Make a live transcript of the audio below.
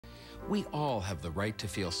We all have the right to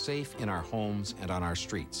feel safe in our homes and on our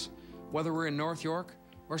streets, whether we're in North York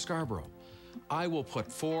or Scarborough. I will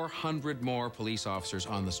put 400 more police officers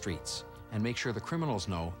on the streets and make sure the criminals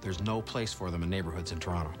know there's no place for them in neighborhoods in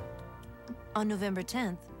Toronto. On November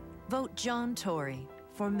 10th, vote John Tory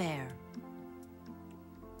for mayor.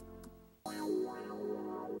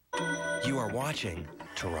 You are watching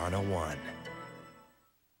Toronto One.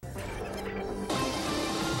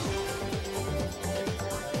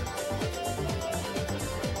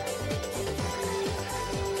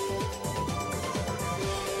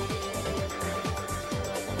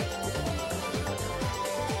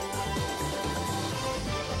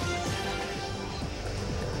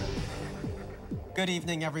 Good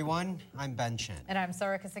evening, everyone. I'm Ben Chen. And I'm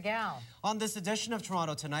Sarika Segal. On this edition of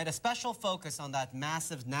Toronto Tonight, a special focus on that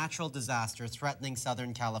massive natural disaster threatening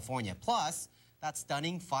Southern California. Plus, that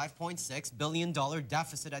stunning $5.6 billion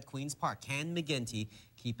deficit at Queen's Park. Can McGuinty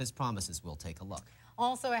keep his promises? We'll take a look.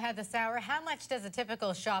 Also ahead this hour, how much does a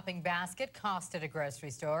typical shopping basket cost at a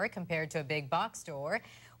grocery store compared to a big box store?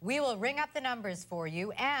 We will ring up the numbers for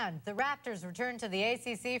you, and the Raptors return to the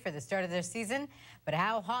ACC for the start of their season. But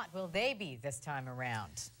how hot will they be this time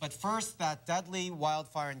around? But first, that deadly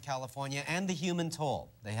wildfire in California and the human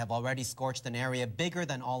toll. They have already scorched an area bigger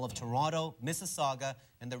than all of Toronto, Mississauga,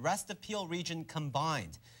 and the rest of Peel region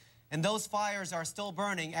combined. And those fires are still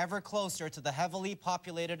burning ever closer to the heavily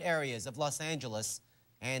populated areas of Los Angeles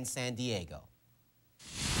and San Diego.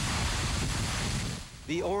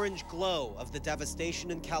 The orange glow of the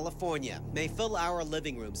devastation in California may fill our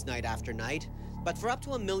living rooms night after night, but for up to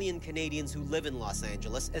 1 million Canadians who live in Los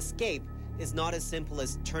Angeles, escape is not as simple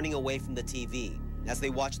as turning away from the TV as they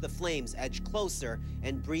watch the flames edge closer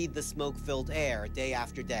and breathe the smoke-filled air day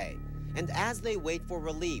after day. And as they wait for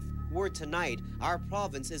relief, word tonight, our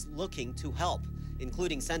province is looking to help,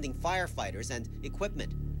 including sending firefighters and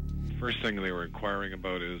equipment. First thing they were inquiring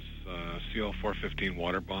about is CL-415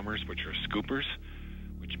 water bombers, which are scoopers,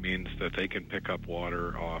 which means that they can pick up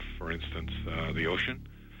water off, for instance, the ocean.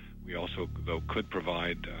 We also, though, could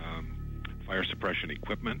provide fire suppression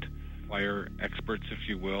equipment, fire experts, if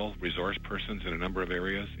you will, resource persons in a number of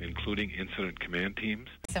areas, including incident command teams.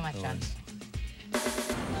 So much, John.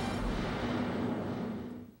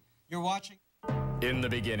 You're watching. In the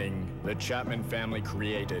beginning, the Chapman family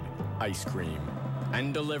created ice cream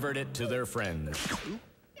and delivered it to their friends.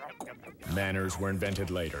 Manners were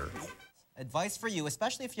invented later. Advice for you,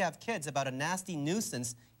 especially if you have kids, about a nasty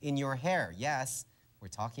nuisance in your hair. Yes, we're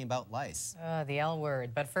talking about lice. The L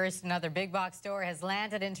word. But first, another big box store has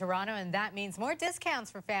landed in Toronto, and that means more discounts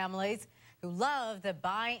for families who love the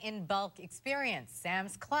buy-in-bulk experience.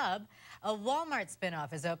 Sam's Club, a Walmart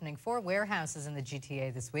spin-off, is opening 4 warehouses in the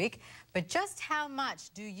GTA this week. But just how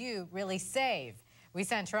much do you really save? We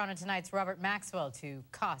sent Toronto Tonight's Robert Maxwell to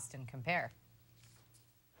cost and compare.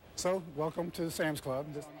 So, welcome to the Sam's Club.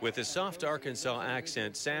 With a soft Arkansas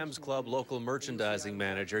accent, Sam's Club local merchandising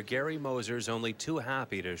manager Gary Moser's only too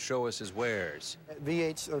happy to show us his wares.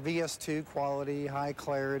 VS2 quality, high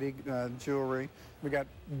clarity jewelry. We got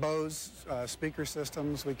Bose speaker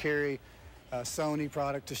systems. We carry Sony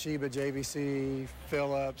product, Toshiba, JVC,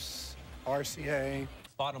 Philips, RCA.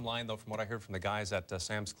 Bottom line, though, from what I heard from the guys at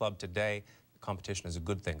Sam's Club today, the competition is a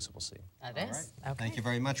good thing, so we'll see. That is. Right. Okay. Thank you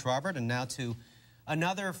very much, Robert. And now to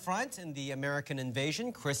another front in the American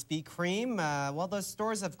invasion, Krispy Kreme. Well, those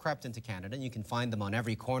stores have crept into Canada, and you can find them on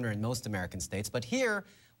every corner in most American states. But here,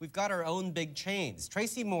 we've got our own big chains.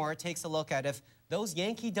 Tracy Moore takes a look at if those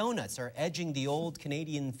Yankee donuts are edging the old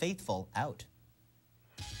Canadian faithful out.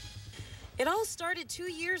 It all started 2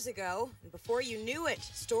 years ago, and before you knew it,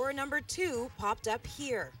 store number 2 popped up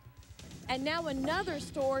here. And now another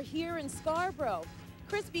store here in Scarborough.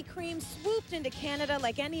 Krispy Kreme swooped into Canada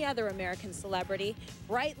like any other American celebrity.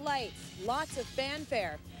 Bright lights, lots of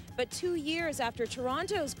fanfare. But 2 years after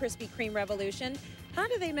Toronto's Krispy Kreme revolution, how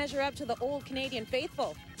do they measure up to the old Canadian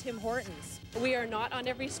faithful? Tim Hortons. We are not on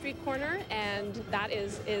every street corner, and that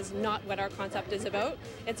is not what our concept is about.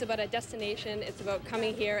 It's about a destination. It's about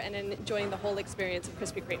coming here and enjoying the whole experience of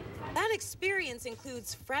Krispy Kreme. That experience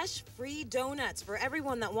includes fresh, free donuts for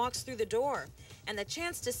everyone that walks through the door, and the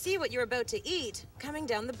chance to see what you're about to eat coming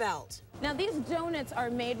down the belt. Now, these donuts are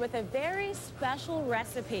made with a very special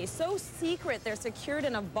recipe, so secret they're secured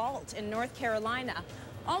in a vault in North Carolina.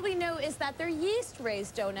 All we know is that they're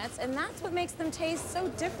yeast-raised donuts, and that's what makes them taste so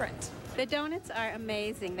different. The donuts are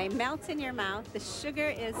amazing. They melt in your mouth. The sugar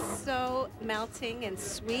is so melting and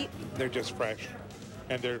sweet. They're just fresh,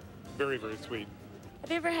 and they're very, very sweet.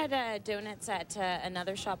 Have you ever had donuts at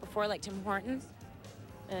another shop before, like Tim Hortons?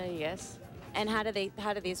 Yes. And how do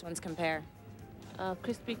these ones compare?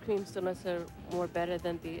 Krispy Kreme's donuts are more better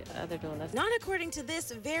than the other donuts. Not according to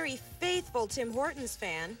this very faithful Tim Hortons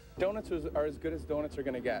fan. Donuts are as good as donuts are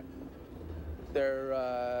going to get.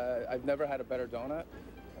 I've never had a better donut,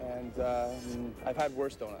 and I've had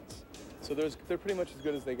worse donuts. So they're pretty much as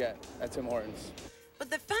good as they get at Tim Hortons. But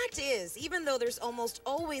the fact is, even though there's almost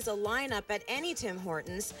always a lineup at any Tim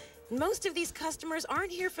Hortons, most of these customers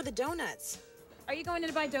aren't here for the donuts. Are you going in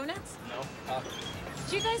to buy donuts? No.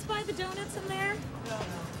 Do you guys buy the donuts in there? No.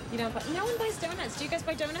 You don't buy? No one buys donuts. Do you guys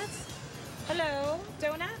buy donuts? Hello?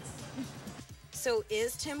 Donuts? So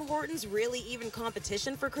is Tim Hortons really even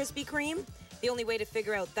competition for Krispy Kreme? The only way to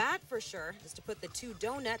figure out that for sure is to put the two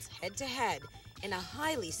donuts head to head in a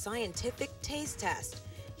highly scientific taste test.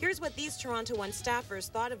 Here's what these Toronto One staffers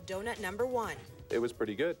thought of donut number one. It was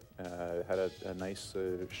pretty good. It had a nice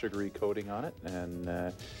sugary coating on it,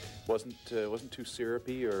 and wasn't too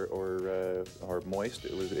syrupy or moist.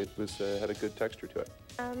 It had a good texture to it.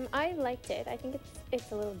 I liked it. I think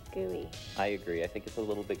it's a little gooey. I agree. I think it's a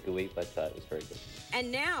little bit gooey, but it was very good.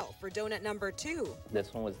 And now for donut number two.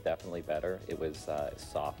 This one was definitely better. It was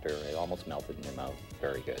softer. It almost melted in your mouth.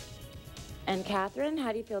 Very good. And Catherine,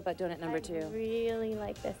 how do you feel about donut number two? I really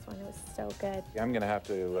like this one. It was so good. I'm going to have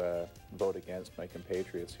to vote against my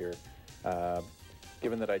compatriots here.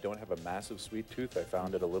 Given that I don't have a massive sweet tooth, I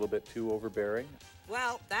found it a little bit too overbearing.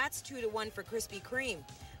 Well, that's 2-1 for Krispy Kreme.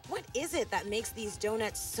 What is it that makes these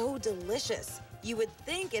donuts so delicious? You would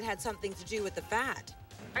think it had something to do with the fat.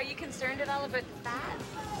 Are you concerned at all about the fat?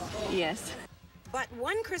 Yes. But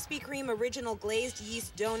one Krispy Kreme original glazed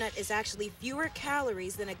yeast donut is actually fewer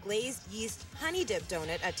calories than a glazed yeast honey dip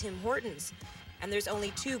donut at Tim Hortons. And there's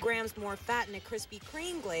only 2 grams more fat in a Krispy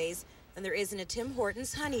Kreme glaze than there is in a Tim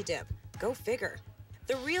Hortons honey dip. Go figure.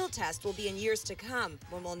 The real test will be in years to come,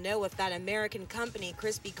 when we'll know if that American company,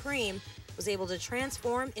 Krispy Kreme, was able to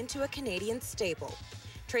transform into a Canadian staple.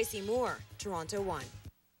 Tracy Moore, Toronto One.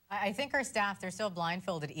 I think our staff, they're so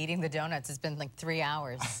blindfolded eating the donuts. It's been like 3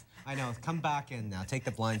 hours. I know. Come back in now. Take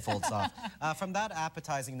the blindfolds off. From that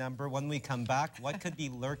appetizing number, when we come back, what could be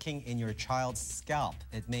lurking in your child's scalp?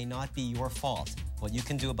 It may not be your fault. What you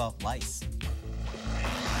can do about lice.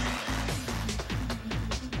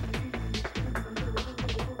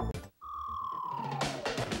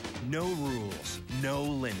 No rules, no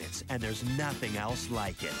limits, and there's nothing else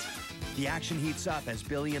like it. The action heats up as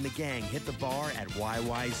Billy and the gang hit the bar at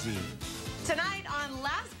YYZ. Tonight on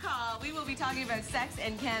Last Call, we will be talking about sex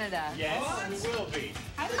in Canada. Yes, we will be.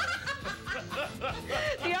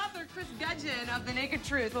 The author Chris Gudgeon of The Naked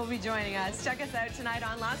Truth will be joining us. Check us out tonight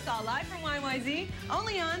on Last Call, live from YYZ,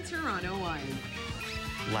 only on Toronto One.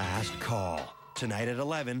 Last Call, tonight at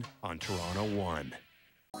 11 on Toronto One.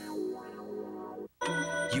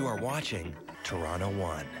 You are watching Toronto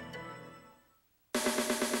One.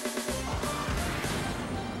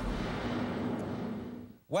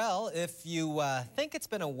 Well, if you think it's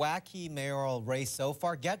been a wacky mayoral race so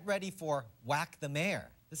far, get ready for Whack the Mayor.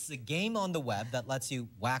 This is a game on the web that lets you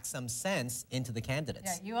whack some sense into the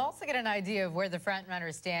candidates. Yeah, you also get an idea of where the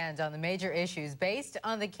frontrunner stands on the major issues based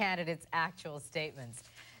on the candidates' actual statements.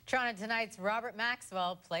 Toronto Tonight's Robert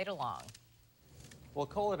Maxwell played along. We'll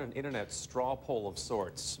call it an internet straw poll of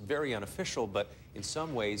sorts. Very unofficial, but in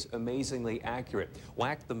some ways amazingly accurate.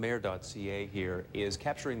 WhackTheMayor.ca here is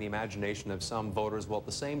capturing the imagination of some voters while at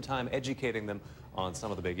the same time educating them on some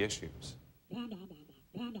of the big issues.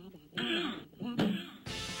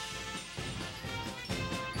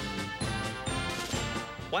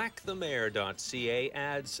 WhackTheMayor.ca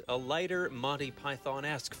adds a lighter Monty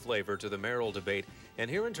Python-esque flavor to the mayoral debate. And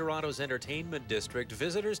here in Toronto's entertainment district,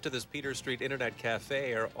 visitors to this Peter Street Internet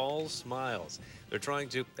Cafe are all smiles. They're trying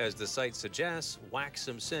to, as the site suggests, whack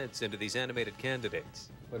some sense into these animated candidates.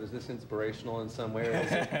 But is this inspirational in some way? Or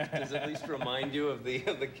does it at least remind you of the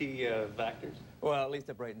key factors? Well, at least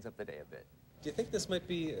it brightens up the day a bit. Do you think this might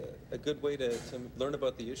be a good way to learn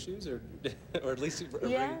about the issues, or at least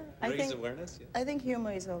raise awareness? Yeah. I think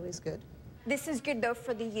humor is always good. This is good, though,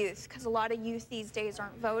 for the youth, because a lot of youth these days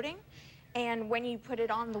aren't voting. And when you put it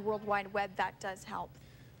on the World Wide Web, that does help.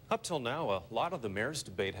 Up till now, a lot of the mayor's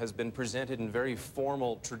debate has been presented in very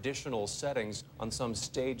formal, traditional settings on some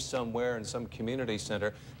stage somewhere in some community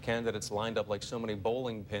center. Candidates lined up like so many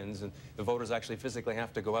bowling pins, and the voters actually physically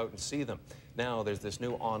have to go out and see them. Now, there's this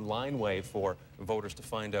new online way for voters to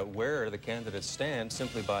find out where the candidates stand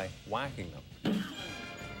simply by whacking them.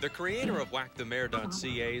 The creator of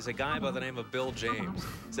WhackTheMayor.ca is a guy by the name of Bill James.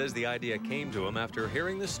 Says the idea came to him after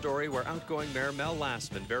hearing the story where outgoing Mayor Mel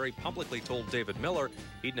Lastman very publicly told David Miller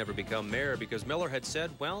he'd never become mayor because Miller had said,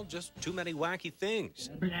 well, just too many wacky things.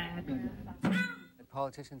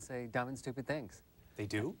 Politicians say dumb and stupid things. They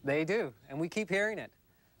do? They do, and we keep hearing it.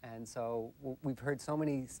 And so we've heard so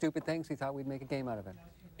many stupid things, we thought we'd make a game out of it.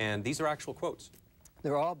 And these are actual quotes?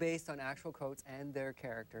 They're all based on actual quotes and their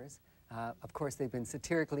characters. Of course, they've been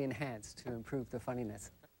satirically enhanced to improve the funniness.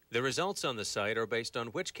 The results on the site are based on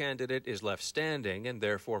which candidate is left standing and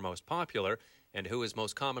therefore most popular, and who is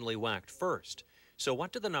most commonly whacked first. So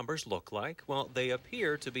what do the numbers look like? Well, they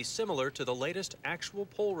appear to be similar to the latest actual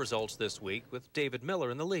poll results this week, with David Miller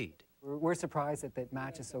in the lead. We're surprised that that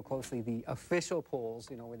matches so closely the official polls,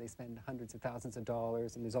 you know, where they spend hundreds of thousands of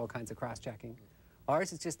dollars and there's all kinds of cross-checking.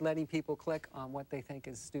 Ours is just letting people click on what they think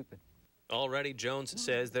is stupid. Already, Jones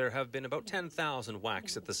says there have been about 10,000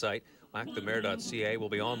 whacks at the site. Whackthemayor.ca will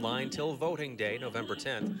be online till voting day, November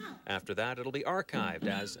 10th. After that, it'll be archived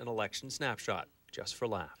as an election snapshot, just for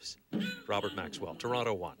laughs. Robert Maxwell,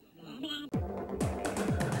 Toronto 1.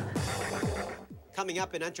 Coming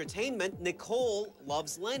up in entertainment, Nicole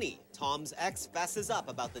loves Lenny. Tom's ex fesses up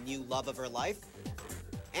about the new love of her life.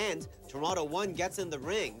 And Toronto 1 gets in the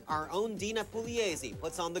ring. Our own Dina Pugliese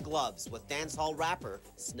puts on the gloves with dancehall rapper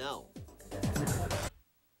Snow.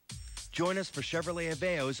 Join us for Chevrolet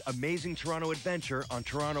Aveo's Amazing Toronto Adventure on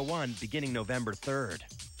Toronto 1 beginning November 3rd.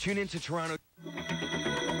 Tune into Toronto.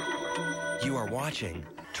 You are watching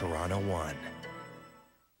Toronto 1.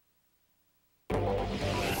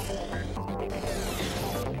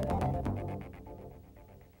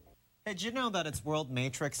 Hey, did you know that it's World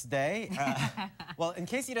Matrix Day? Well, in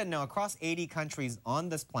case you didn't know, across 80 countries on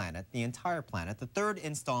this planet, the entire planet, the third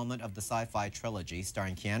installment of the sci-fi trilogy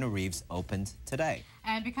starring Keanu Reeves opened today.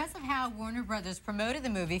 And because of how Warner Brothers promoted the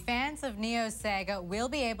movie, fans of Neo's saga will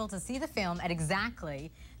be able to see the film at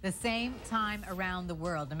exactly the same time around the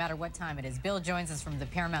world, no matter what time it is. Bill joins us from the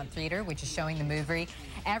Paramount Theater, which is showing the movie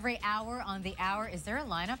every hour on the hour. Is there a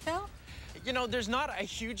lineup, Bill? You know, there's not a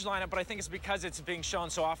huge lineup, but I think it's because it's being shown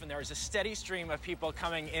so often. There is a steady stream of people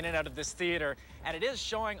coming in and out of this theater, and it is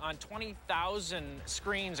showing on 20,000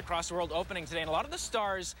 screens across the world opening today. And a lot of the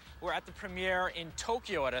stars were at the premiere in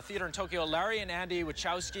Tokyo, at a theater in Tokyo. Larry and Andy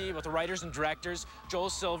Wachowski, with the writers and directors, Joel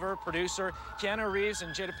Silver, producer, Keanu Reeves,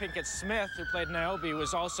 and Jada Pinkett Smith, who played Niobe,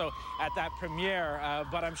 was also at that premiere.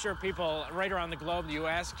 But I'm sure people right around the globe, the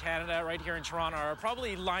U.S., Canada, right here in Toronto, are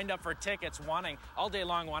probably lined up for tickets, all day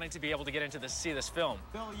long, wanting to be able to get into see this film.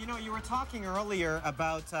 Bill, you know, you were talking earlier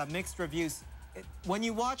about mixed reviews. When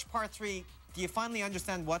you watch part 3, do you finally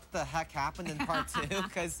understand what the heck happened in part 2?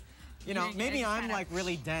 Because, you know, maybe I'm like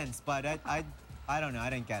really dense, but I don't know, I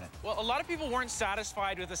didn't get it. Well, a lot of people weren't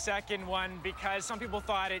satisfied with the second one because some people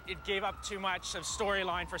thought it gave up too much of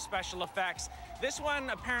storyline for special effects. This one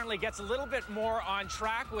apparently gets a little bit more on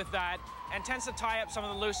track with that and tends to tie up some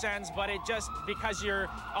of the loose ends, but it just, because you're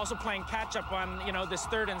also playing catch-up on, you know, this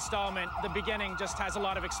third installment, the beginning just has a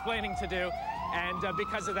lot of explaining to do, and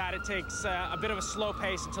because of that, it takes a bit of a slow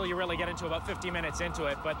pace until you really get into about 50 minutes into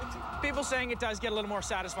it. But people saying it does get a little more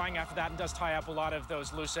satisfying after that and does tie up a lot of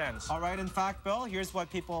those loose ends. All right, in fact, Bill, here's what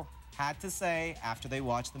people had to say after they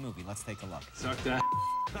watched the movie. Let's take a look. Suck that.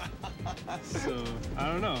 So, I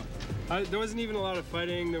don't know. There wasn't even a lot of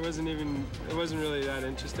fighting. It wasn't really that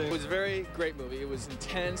interesting. It was a very great movie. It was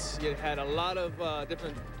intense. It had a lot of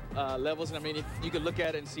different levels, and I mean, you could look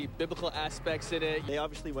at it and see biblical aspects in it. They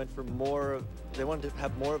obviously went for more, they wanted to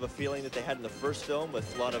have more of a feeling that they had in the first film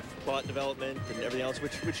with a lot of plot development and everything else,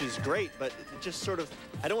 which is great, but it just sort of,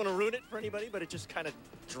 I don't want to ruin it for anybody, but it just kind of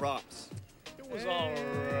drops. It was all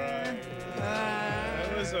right.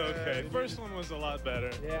 It was okay. The first one was a lot better.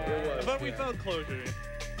 Yeah, it was. But we felt closure.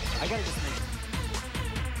 I gotta just make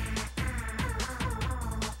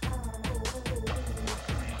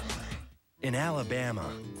In Alabama,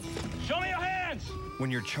 Show me your hands! when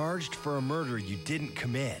you're charged for a murder you didn't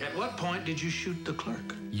commit, At what point did you shoot the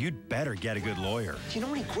clerk? you'd better get a good lawyer. Do you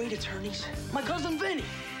know any great attorneys? My cousin Vinny.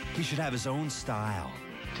 He should have his own style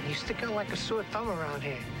You stick out like a sore thumb around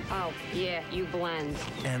here. Oh, yeah, you blend.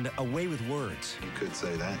 and a way with words. You could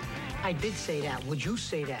say that. I did say that. Would you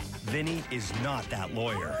say that? Vinny is not that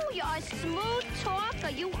lawyer. Oh, you're a smooth talker,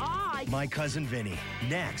 you are. My Cousin Vinny,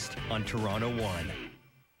 next on Toronto 1.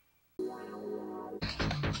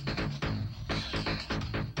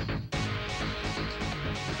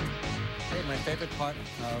 my favorite part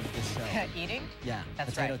of the show. Eating? Yeah,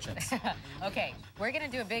 That's potato right. chips. Okay, we're going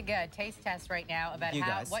to do a big taste test right now about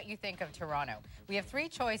what you think of Toronto. We have 3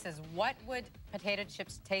 choices. What would potato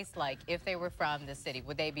chips taste like if they were from the city?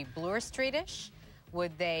 Would they be Bloor Street-ish?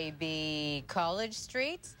 Would they be College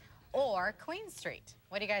Street? Or Queen Street?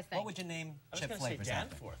 What do you guys think? What would you name chip flavors? I was going to say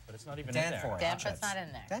Danforth, but it's not even Danforth. in there. Danforth's not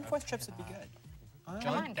in there. Danforth chips would be good.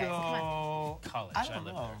 Come on, guys. Come on. College. I don't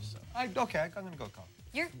know. There, so. Okay, I'm going to go college.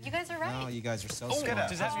 You guys are right. Oh, you guys are so Oh, smart.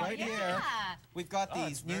 does that right yeah. here, we've got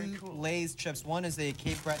these new Lay's chips. One is the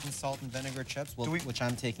Cape Breton salt and vinegar chips, which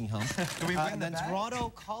I'm taking home. Do we win and the then bag? Toronto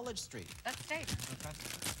College Street. That's safe.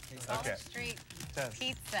 Okay. College Street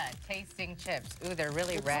pizza tasting chips. Ooh, they're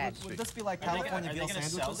really red. Would this be like California veal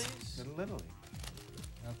sandwiches? Literally.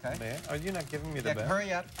 Okay. Man, are you not giving me the bag?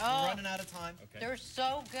 Hurry up. Oh. We're running out of time. Okay. They're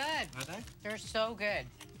so good. Are they? They're so good.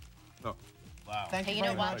 Oh. Wow. Thank Hey, you you know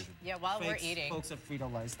very what? much. Yeah, while we're Thanks, eating. folks at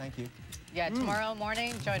Frito-Lay's. Thank you. Yeah, tomorrow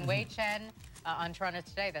morning, join Wei Chen on Toronto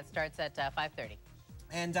Today. That starts at 5:30.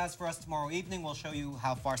 And as for us tomorrow evening, we'll show you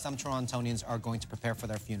how far some Torontonians are going to prepare for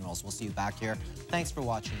their funerals. We'll see you back here. Thanks for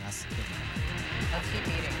watching us. Good night. Let's keep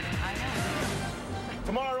eating. I know.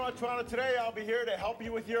 Tomorrow on Toronto Today, I'll be here to help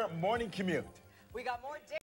you with your morning commute. We got more